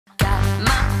Hey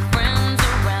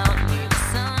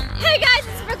guys,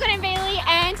 it's Brooklyn and Bailey,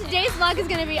 and today's vlog is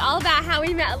going to be all about how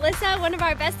we met Alyssa, one of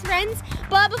our best friends.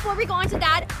 But before we go on to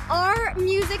that,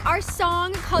 our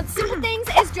song called Simple Things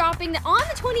is dropping on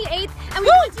the 28th, and we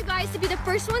want you guys to be the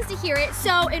first ones to hear it.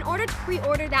 So in order to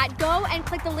pre-order that, go and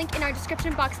click the link in our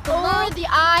description box below, or the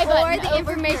I button, or the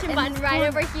information button right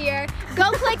over here.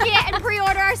 Go click it and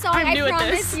pre-order our song. I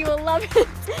promise you will love it.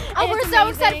 Oh, we're so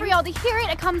excited for y'all to hear it.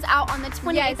 It comes out on the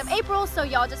 28th of April, so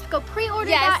y'all just go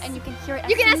pre-order that and you can hear it.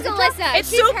 You can ask Alyssa. It's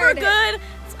super good.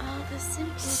 It's all the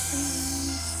simple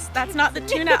things. That's not the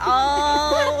tune at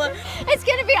all. It's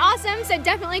gonna be awesome, so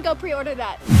definitely go pre-order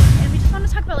that. And we just want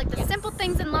to talk about like the simple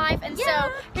things in life, and so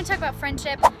we're gonna talk about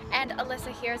friendship. And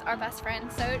Alyssa here is our best friend,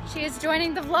 so she is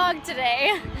joining the vlog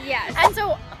today. Yes. And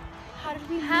so, how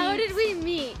did we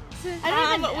meet?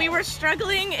 We were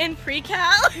struggling in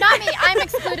pre-cal. Not me. I'm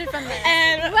excluded from this.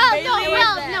 And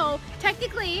no.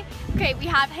 Technically, okay, we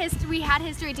had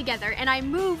history together, and I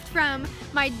moved from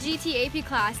my GT AP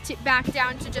class back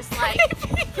down to just like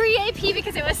pre-AP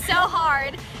because it was so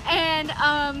hard. And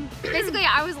basically,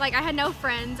 I was like, I had no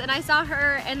friends, and I saw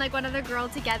her and like one other girl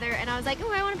together, and I was like,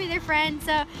 oh, I want to be their friend.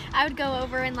 So I would go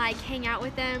over and like hang out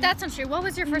with them. That's not true. What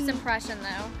was your first impression,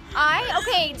 though?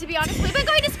 Okay, to be honest, we've been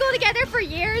going to school together for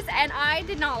years, and I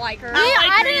did not like her.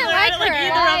 I didn't like her.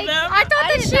 Either of them. I thought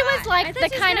that she was like the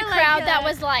kind of crowd that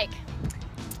was like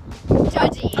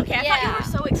judgy. Okay, I thought you were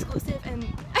so exclusive and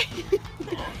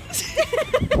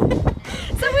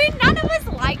so none of us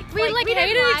liked. We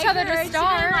hated each other to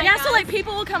start. Yeah, so like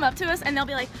people will come up to us and they'll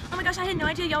be like, oh my gosh, I had no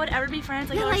idea y'all would ever be friends.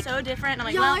 Like y'all are so different. And I'm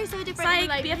like, y'all well, are so different. It's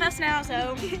like BFFs now,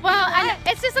 so. Well, and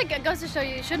it's just like it goes to show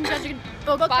you shouldn't judge a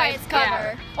book by its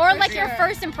cover, or like your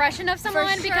first impression of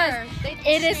someone because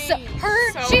it is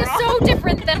she's so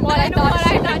different than what I thought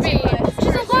she would be.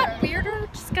 She's a lot weirder.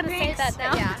 Just gonna say that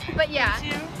now. Yeah, but yeah.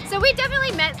 So we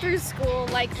definitely met through school.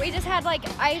 Like we just had like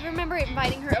I remember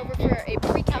inviting her over for a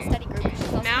pre-cal study group.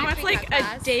 Now it's like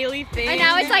a daily thing. And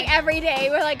now it's like every day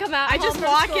we're like come out. I just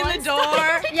walk in the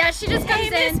door. Yeah, she just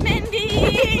comes in. Miss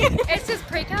Mindy. It's just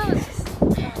pre-cal.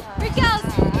 Pre-cal's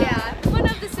one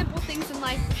of the simple things in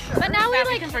life. Sure. But now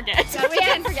we can forget. We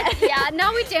can forget. Yeah,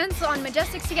 now we dance on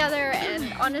Majestics together,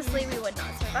 and honestly, we would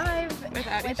not survive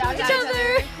without each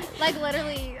other. Like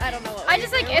literally, I don't know what. I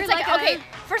just like it's like okay.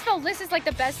 First of all, Liz is like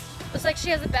the best. It's like she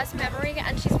has the best memory,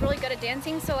 and she's really good at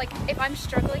dancing. So like if I'm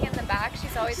struggling in the back,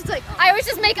 she's like I always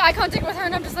just make eye contact with her,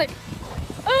 and I'm just like,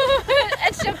 oh,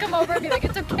 and she'll come over and be like,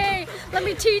 it's okay, let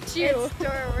me teach you. It's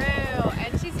true,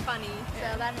 and she's funny,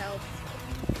 so that helps.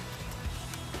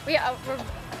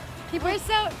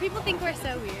 People think we're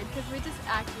so weird because we just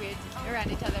act weird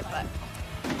around each other, but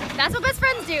that's what best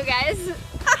friends do, guys. Look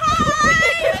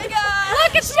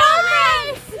at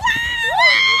Showman!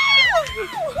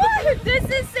 This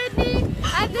is Sydney,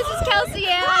 and this is Kelsey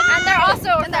Ann, and they're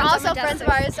also friends of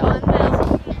ours on the.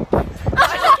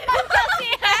 Do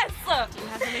you have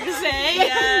something to say?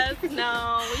 Yes.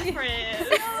 No. We friends.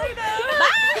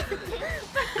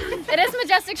 It is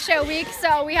Majestic Show Week,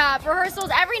 so we have rehearsals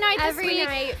every night this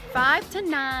week. 5 to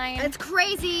 9. It's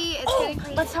crazy. It's getting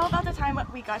crazy. Let's tell about the time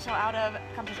we got y'all out of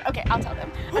competition. Okay, I'll tell them.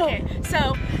 Okay,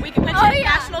 so we went to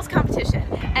nationals competition,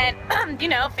 and you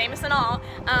know, famous and all.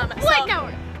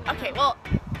 Okay, well,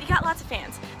 you got lots of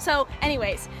fans. So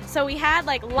anyways, so we had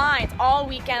like lines all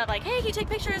weekend of like, hey, can you take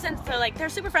pictures? And so like they're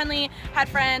super friendly, had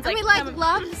friends. And we like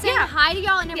loved saying hi to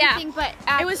y'all and everything, but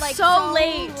it was like so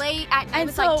late. It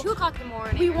was like 2 o'clock in the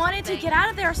morning. We wanted to get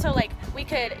out of there so like we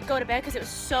could go to bed because it was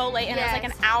so late and it was like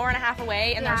an hour and a half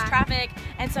away and there was traffic.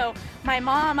 And so my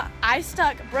mom, I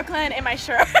stuck Brooklyn in my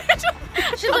shirt.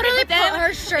 She literally put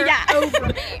her shirt over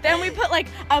me. Then we put like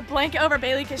a blanket over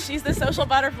Bailey because she's the social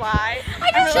butterfly.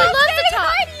 I know, she loves to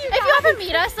talk. If you ever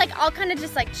meet us, like I'll kind of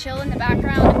just like chill in the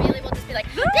background and Bailey will just be like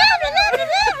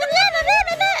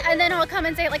and then I'll come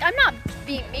and say like I'm not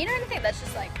being mean or anything. That's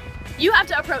just like you have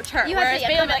to approach her. You whereas have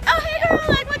to Bailey will be like, oh hey girl,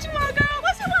 like what you want, girl?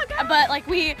 What you want, girl? But like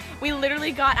we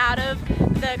literally got out of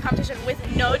the competition with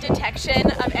no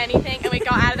detection of anything, and we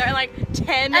got out of there in like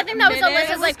 10 I think that was minutes.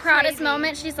 Alyssa's like proudest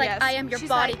moment. She's like, I am your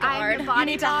bodyguard. You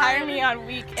need to hire me on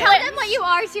weekends. Tell them what you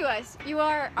are to us. You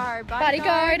are our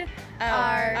bodyguard.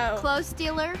 Our clothes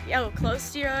stealer. Oh, clothes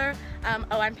stealer.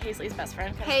 I'm Paisley's best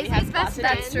friend. Paisley's best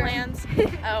friend. Plans.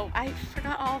 Oh, I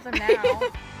forgot all of them now.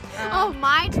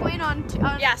 My twin on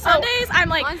Sundays I'm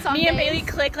like me and Bailey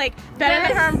click like better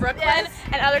than her in Brooklyn,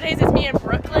 and other days it's me in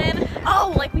Brooklyn.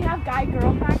 Oh, like we have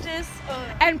guy-girl practice,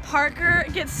 and Parker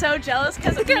gets so jealous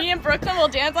because me and Brooklyn will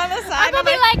dance on the side. I'll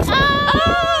be like,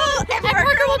 oh, and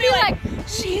Parker will be like,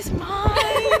 she's mine.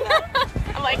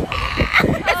 I'm I'm like,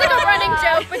 it's like a running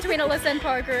joke between Alyssa and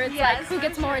Parker. It's like, who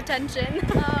gets more attention?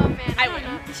 Oh man, I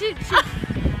wouldn't.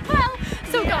 Well,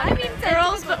 So yeah, I mean,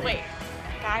 girls, but wait.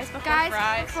 Guys before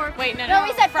fries. Before, wait, no. No,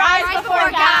 we said fries before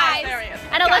guys. There we go.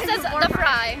 And Alyssa's the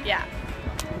fry. Yeah.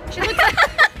 She looks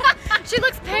like, she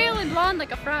looks pale and blonde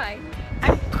like a fry.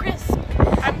 I'm crisp.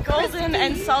 I'm golden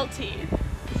and salty.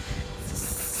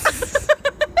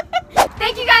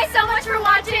 Thank you guys so much for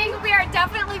watching. We are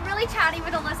definitely really chatty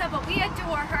with Alyssa, but we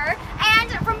adore her.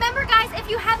 And remember guys, if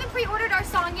you haven't pre-ordered our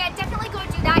song yet, definitely go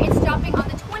do that. It's dropping on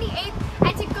the 28th.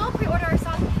 And to go pre-order our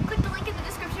song, click the link in the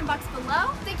description box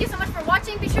below. Thank you so much for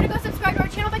watching. Be sure to go subscribe to our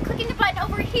channel by clicking the button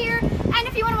over here. And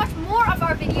if you want to watch more of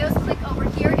our videos, click over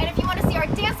here. And if you want to see our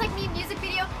Dance Like Me music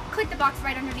video, click the box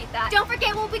right underneath that. Don't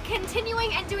forget, we'll be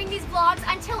continuing and doing these vlogs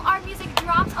until our music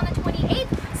drops on the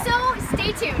 28th. So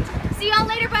stay tuned. See y'all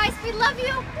later, guys. We love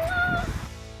you.